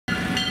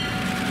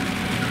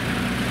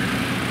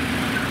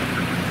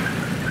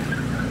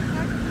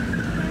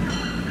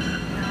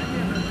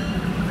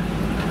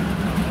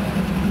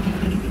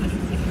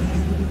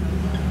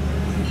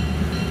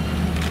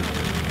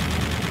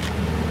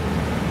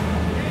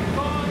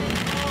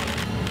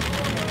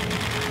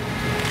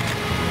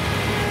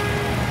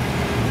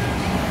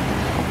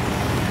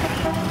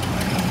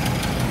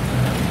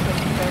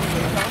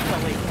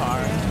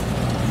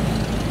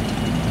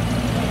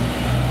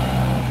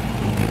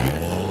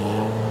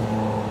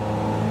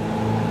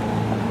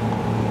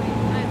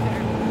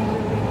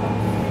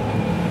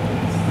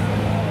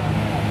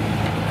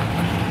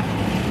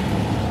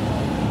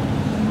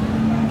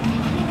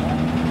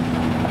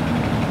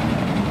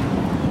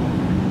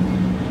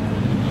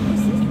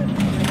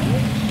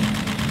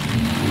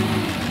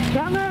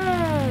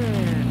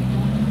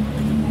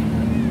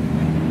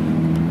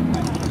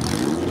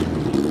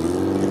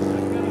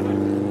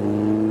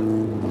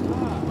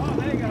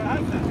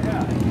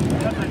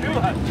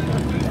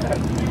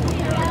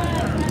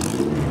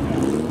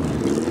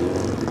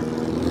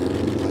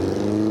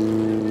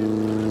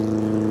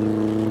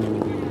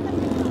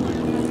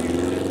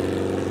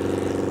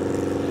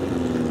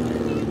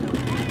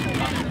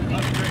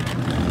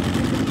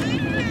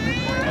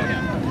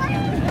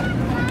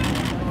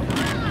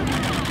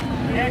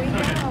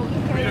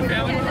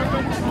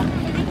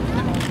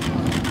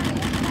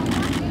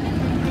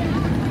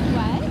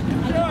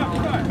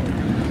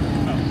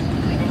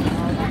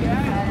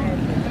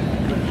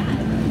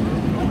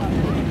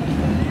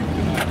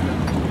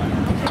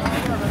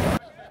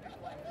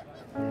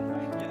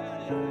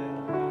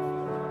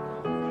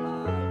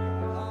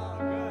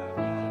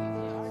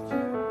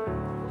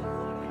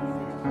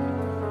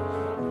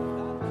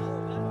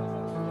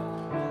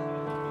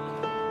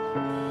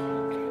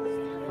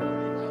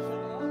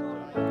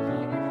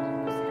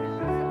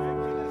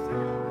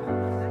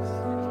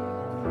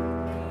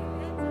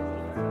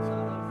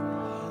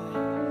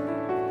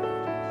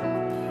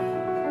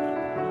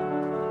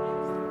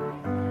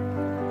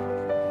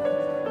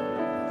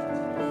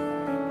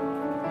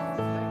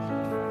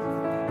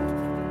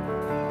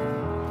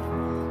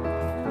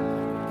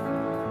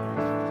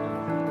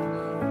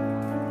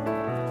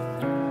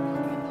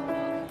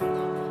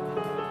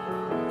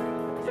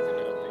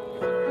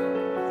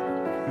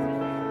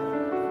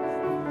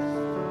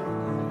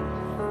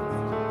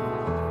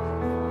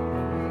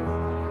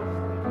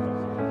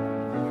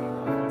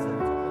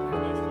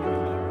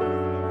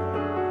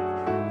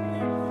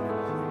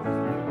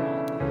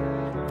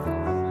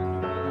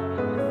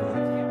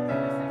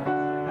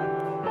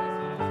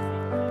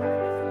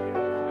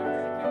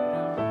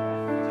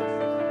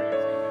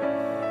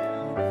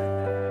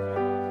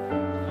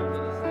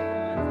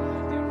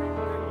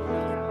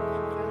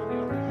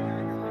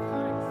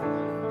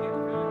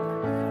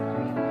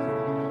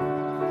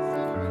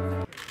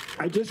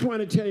I just want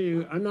to tell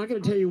you, I'm not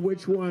going to tell you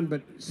which one,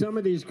 but some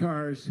of these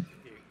cars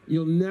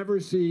you'll never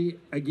see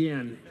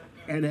again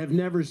and have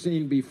never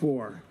seen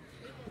before.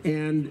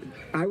 And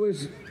I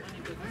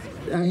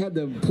had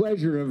the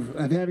pleasure of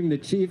having the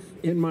chief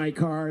in my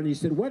car, and he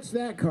said, "What's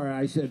that car?"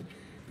 I said,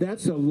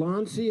 "That's a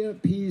Lancia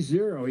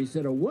P0. He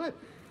said, "A what?"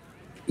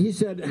 He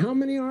said, "How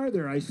many are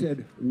there?" I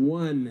said,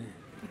 "One."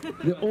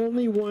 The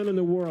only one in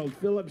the world,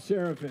 Philip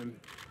Seraphim.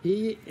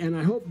 He, and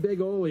I hope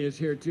Big Ole is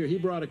here too. He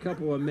brought a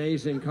couple of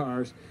amazing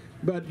cars.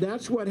 But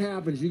that's what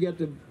happens. You get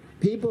the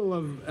people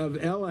of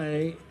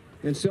LA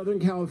and Southern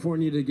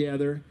California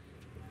together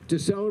to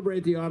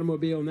celebrate the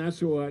automobile, and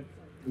that's what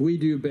we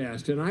do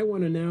best. And I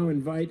want to now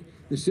invite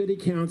the City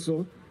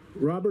Council,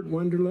 Robert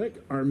Wunderlich,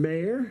 our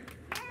mayor,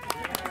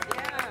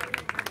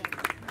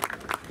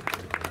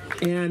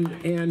 and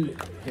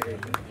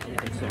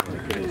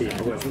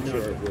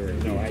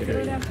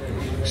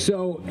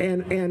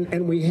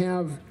we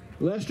have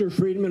Lester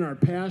Friedman, our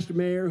past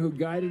mayor, who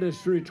guided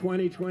us through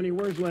 2020.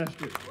 Where's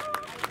Lester?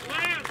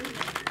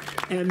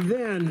 And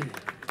then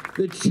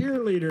the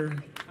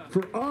cheerleader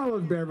for all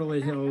of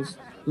Beverly Hills,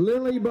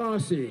 Lily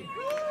Bossy.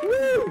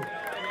 Woo!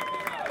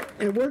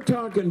 And we're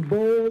talking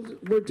bold.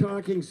 We're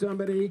talking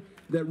somebody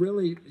that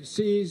really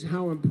sees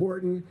how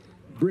important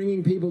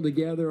bringing people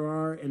together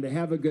are and to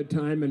have a good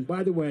time. And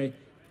by the way,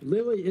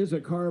 Lily is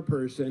a car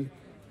person.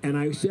 And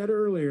I said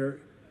earlier,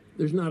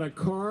 there's not a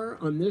car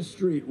on this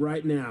street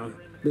right now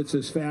that's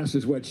as fast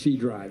as what she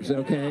drives,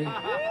 okay?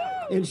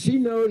 And she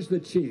knows the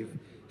chief.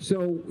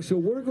 So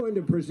we're going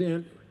to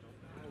present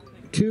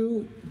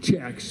 2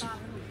 checks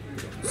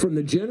from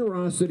the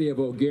generosity of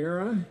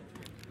O'Gara.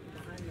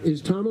 Is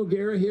Tom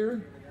O'Gara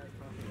here?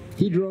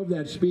 He drove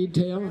that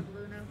Speedtail.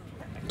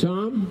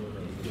 Tom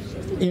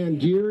and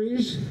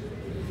Geary's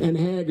and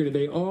Haggard,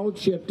 they all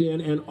chipped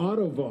in, and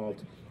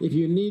AutoVault. If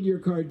you need your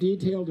car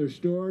detailed or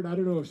stored, I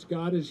don't know if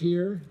Scott is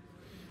here,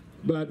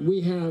 but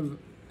we have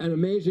an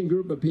amazing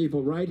group of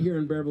people right here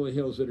in Beverly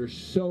Hills that are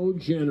so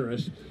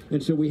generous.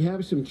 And so we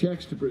have some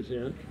checks to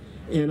present.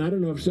 And I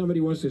don't know if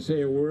somebody wants to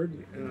say a word.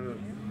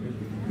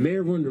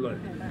 Mayor Wunderlich.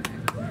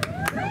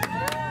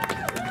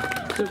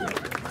 So,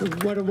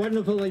 what a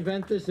wonderful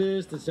event this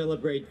is to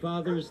celebrate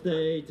Father's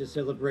Day, to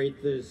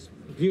celebrate this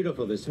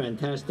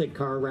fantastic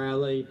car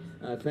rally.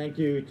 Thank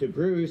you to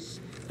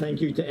Bruce.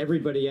 Thank you to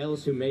everybody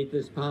else who made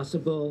this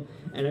possible.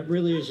 And it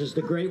really is just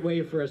a great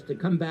way for us to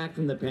come back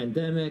from the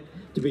pandemic,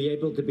 to be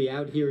able to be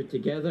out here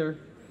together,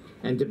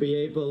 and to be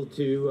able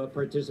to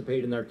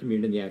participate in our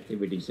community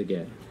activities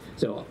again.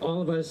 So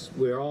all of us,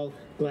 we're all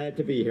glad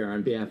to be here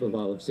on behalf of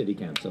all of City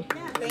Council.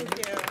 Yeah, thank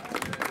you.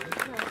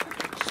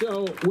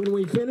 So when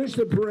we finished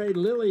the parade,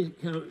 Lily,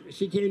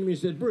 she came to me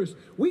and said, "Bruce,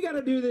 we got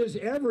to do this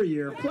every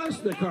year, plus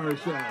the car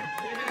show."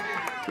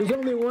 There's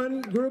only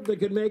one group that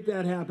could make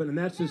that happen, and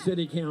that's the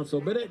City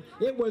Council. But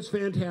it was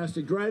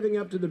fantastic. Driving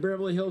up to the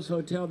Beverly Hills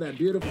Hotel, that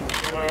beautiful... All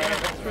right,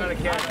 let's try to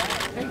catch it.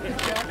 Take the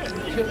check and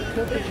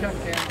tilt the check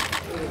down.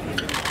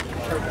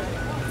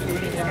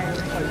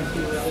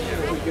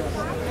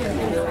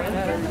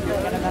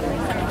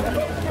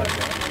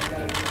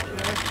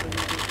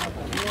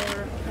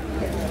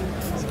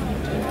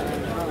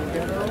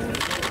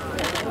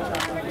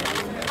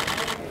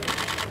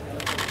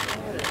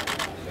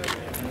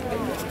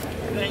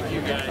 Thank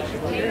you guys.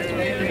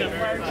 The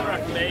fire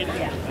truck made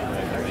it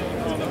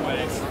all the way.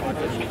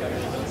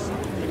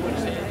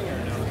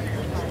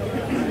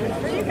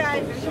 For you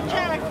guys, here's your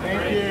check.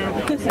 Thank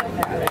you.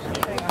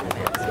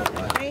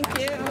 Thank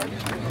you.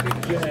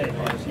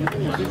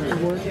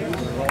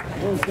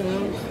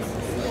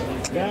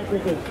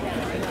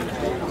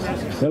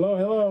 Hello,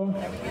 hello.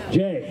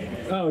 Jay.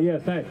 Oh,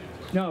 yes, thanks.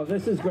 No,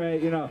 this is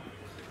great. You know,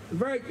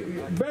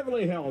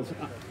 Beverly Hills.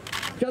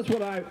 Just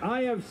what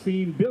I have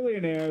seen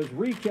billionaires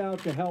reach out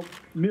to help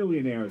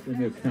millionaires in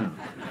this town.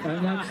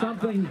 And that's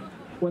something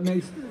when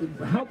they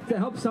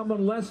help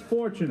someone less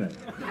fortunate.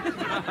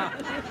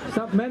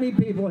 Many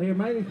people here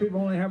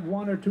only have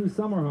 1 or 2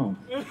 summer homes.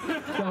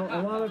 So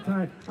a lot of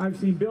times I've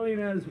seen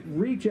billionaires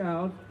reach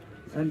out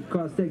and of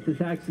course take the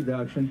tax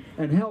deduction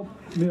and help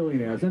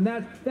millionaires. And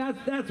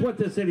that's what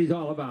the city's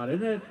all about,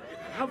 isn't it?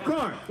 Of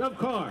course, of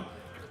course.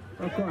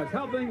 Of course,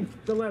 helping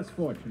the less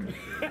fortunate.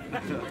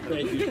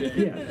 Thank you, Jay.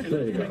 Yes,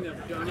 there you go.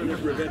 Dominic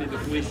Rivetti, the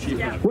police chief.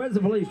 Where's the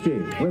police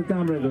chief? Where's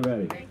Dominic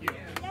Rivetti?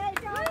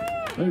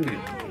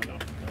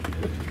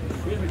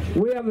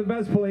 We have the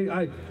best police.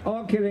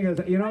 All kidding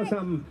aside, you know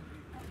something?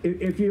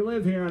 If you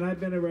live here, and I've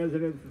been a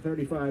resident for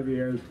 35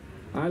 years,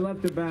 I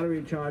left the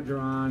battery charger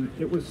on.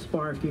 It was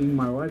sparking.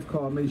 My wife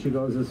called me. She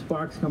goes, "The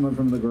spark's coming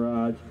from the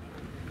garage."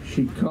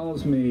 She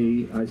calls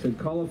me. I said,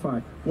 "Call a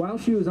fire." While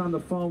she was on the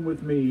phone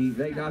with me,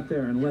 they got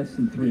there in less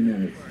than 3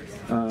 minutes.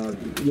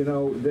 You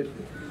know,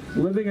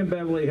 living in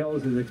Beverly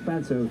Hills is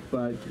expensive,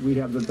 but we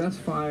have the best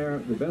fire,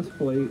 the best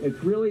police.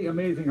 It's really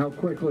amazing how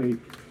quickly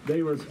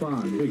they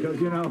respond. Because,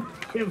 you know,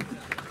 if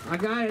A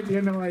guy at the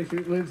end of life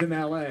who lives in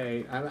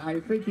L.A., I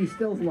think he's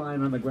still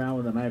lying on the ground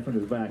with a knife in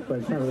his back,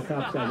 but none of the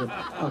cops have it.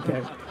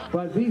 Okay.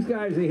 But these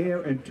guys are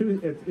here, and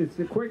it's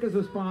the quickest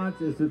response,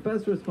 it's the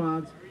best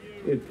response,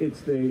 it's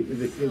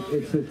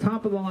the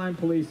top of the line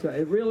police.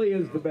 It really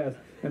is the best.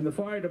 And the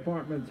fire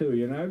department too.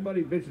 You know,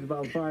 everybody bitches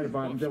about the fire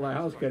department until our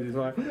house catches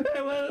fire.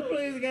 Hey, well, the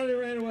police got it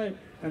right away.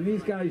 And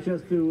these guys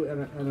just do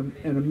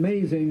an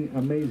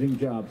amazing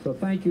job. So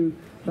thank you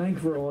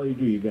for all you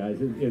do, you guys.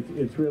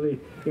 It's really,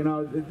 you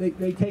know,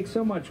 they take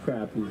so much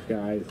crap, these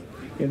guys.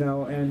 You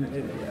know, and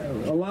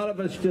a lot of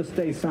us just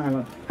stay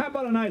silent. How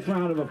about a nice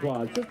round of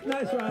applause? Just a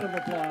nice round of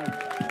applause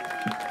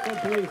for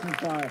police and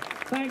fire.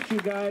 Thanks, you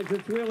guys.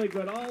 It's really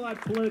good. All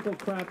that political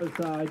crap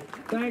aside,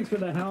 thanks for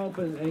the help.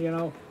 And you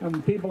know,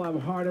 and people have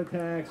heart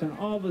attacks and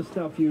all the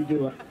stuff you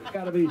do. You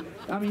got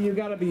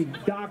to be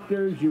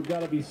doctors. You've got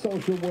to be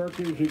social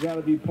workers. You got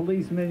to be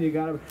policemen.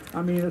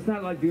 It's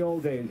not like the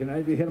old days. You know,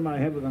 you hit them on the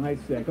head with a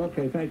nightstick.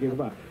 Okay, thank you.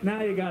 Goodbye.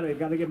 Now you got to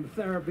give them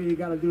therapy. You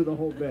got to do the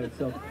whole bit.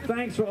 So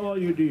thanks for all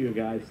you do, you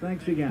guys.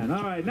 Thanks again.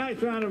 All right, nice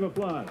round of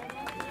applause.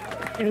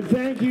 And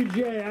thank you,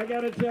 Jay. I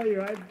got to tell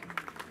you, I've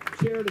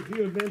chaired a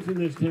few events in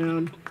this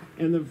town,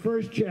 and the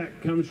first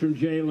check comes from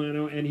Jay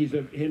Leno, and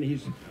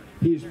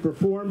he's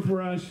performed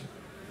for us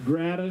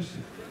gratis,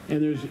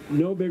 and there's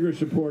no bigger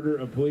supporter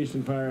of police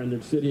and fire in the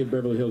city of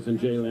Beverly Hills than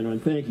Jay Leno,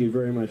 and thank you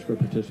very much for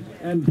participating.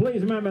 And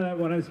please remember that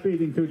when I'm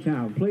speeding through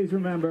town. Please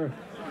remember,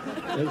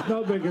 there's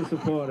no bigger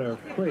supporter.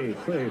 Please.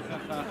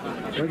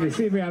 When you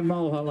see me on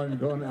Mulholland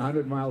going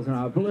 100 miles an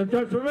hour,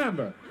 just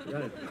remember.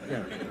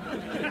 Yeah.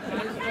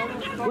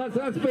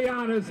 Let's be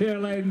honest here,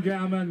 ladies and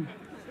gentlemen.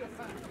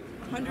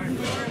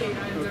 140.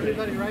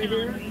 Everybody right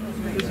here.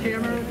 This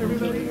camera,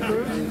 everybody.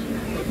 Bruce.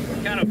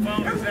 What kind of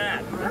phone is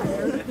that?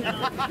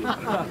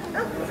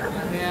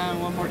 Yeah,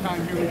 one more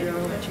time. Here we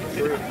go.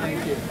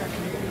 Thank you.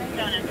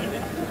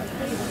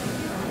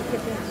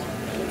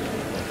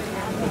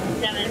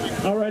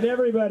 All right,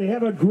 everybody,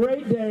 have a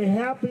great day.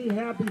 Happy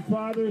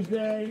Father's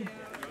Day.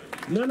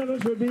 None of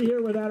us would be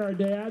here without our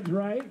dads,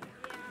 right?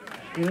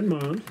 And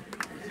moms.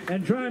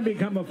 And try and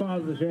become a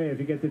Father's Day if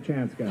you get the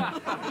chance, guys.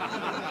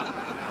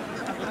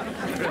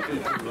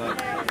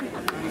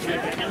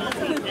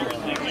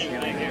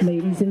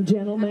 Ladies and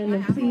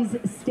gentlemen, please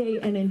stay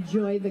and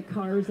enjoy the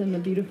cars and the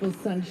beautiful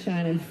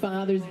sunshine and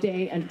Father's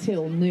Day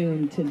until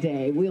noon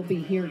today. We'll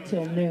be here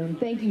till noon.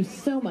 Thank you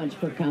so much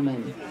for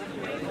coming.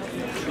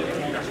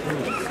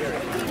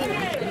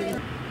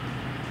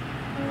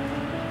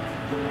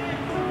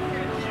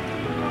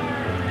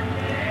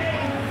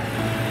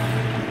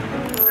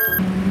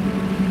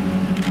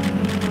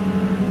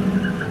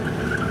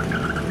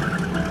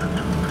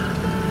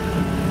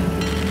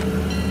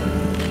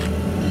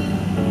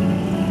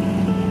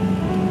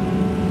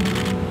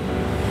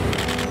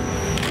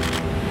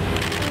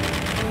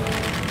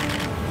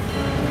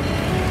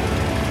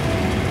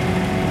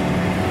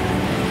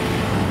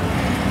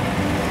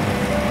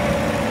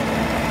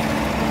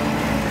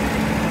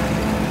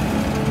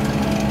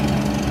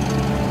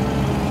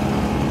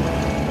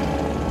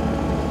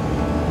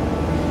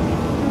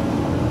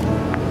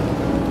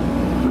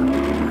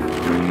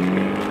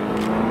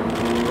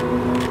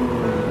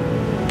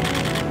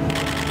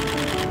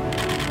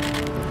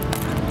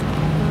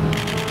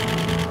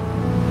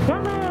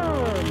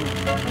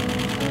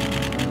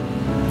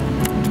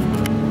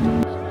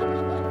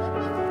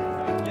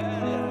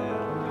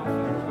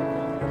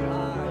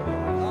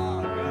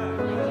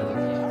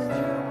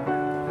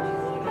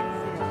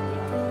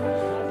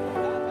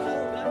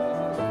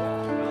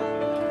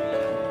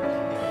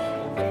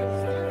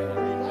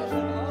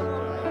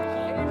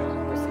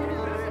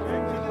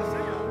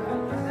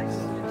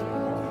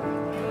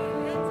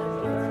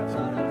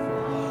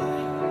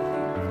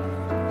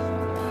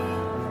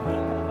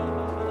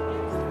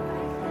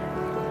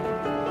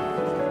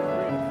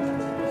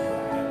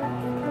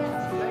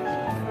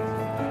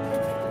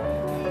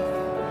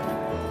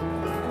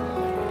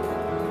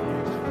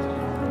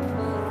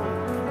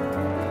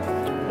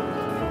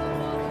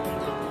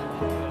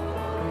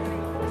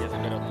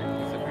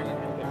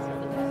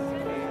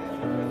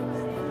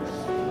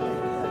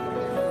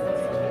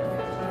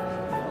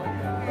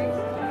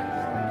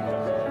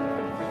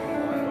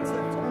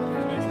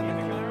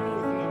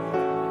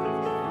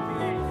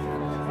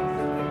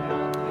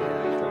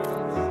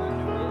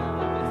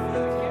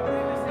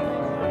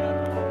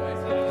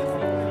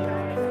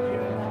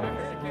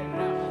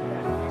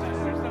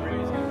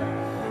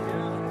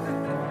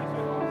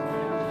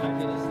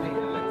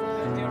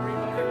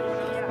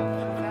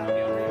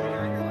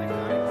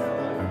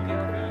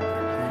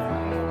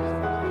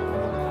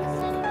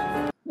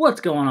 What's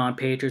going on,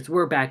 Patriots?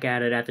 We're back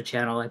at it at the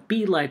channel at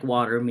Be Like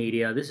Water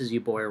Media. This is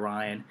your boy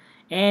Ryan,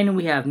 and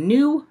we have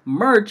new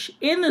merch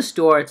in the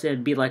store. It's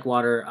at Be Like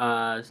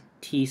Water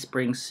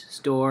Teesprings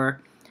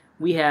store.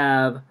 We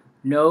have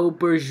 "No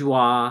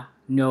bourgeois,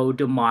 no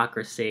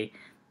democracy."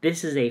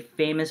 This is a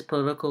famous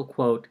political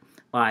quote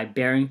by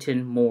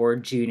Barrington Moore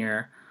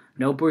Jr.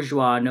 "No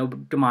bourgeois, no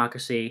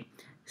democracy,"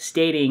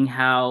 stating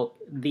how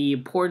the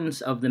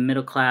importance of the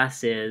middle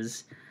class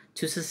is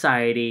to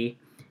society,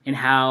 and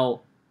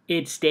how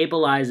it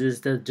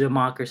stabilizes the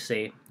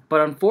democracy.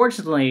 But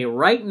unfortunately,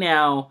 right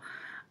now,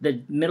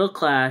 the middle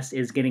class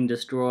is getting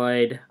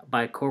destroyed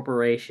by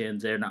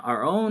corporations and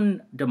our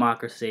own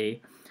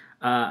democracy.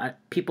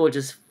 People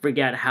just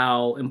forget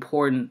how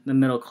important the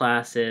middle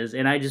class is,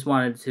 and I just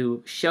wanted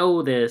to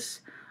show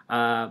this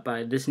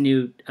by this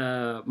new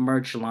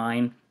merch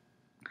line.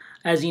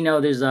 As you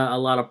know, there's a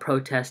lot of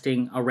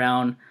protesting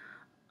around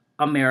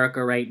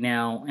America right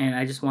now, and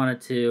I just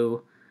wanted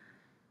to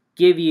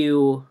give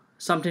you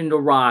something to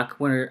rock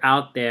when you're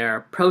out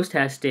there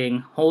protesting,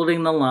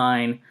 holding the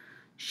line,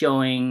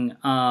 showing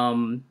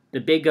the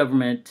big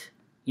government,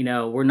 you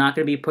know, we're not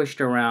going to be pushed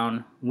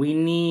around. We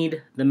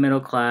need the middle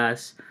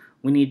class.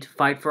 We need to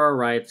fight for our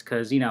rights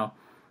because, you know,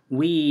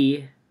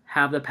 we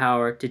have the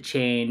power to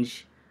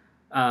change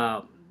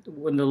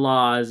when the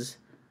laws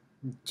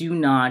do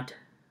not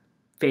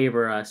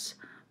favor us.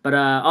 But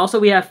also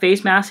we have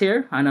face masks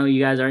here. I know you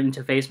guys aren't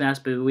into face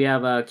masks, but we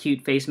have a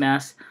cute face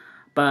mask.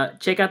 But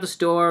check out the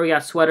store. We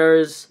got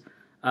sweaters,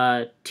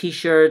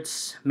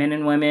 t-shirts, men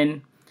and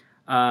women,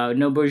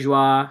 no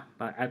bourgeois.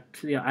 But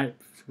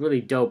it's really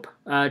dope.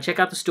 Check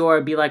out the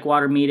store. Be Like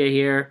Water Media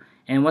here.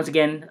 And once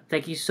again,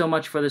 thank you so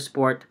much for the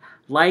support.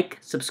 Like,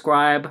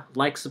 subscribe,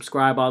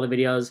 all the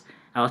videos.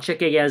 I'll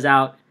check you guys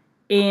out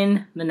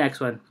in the next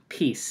one.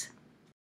 Peace.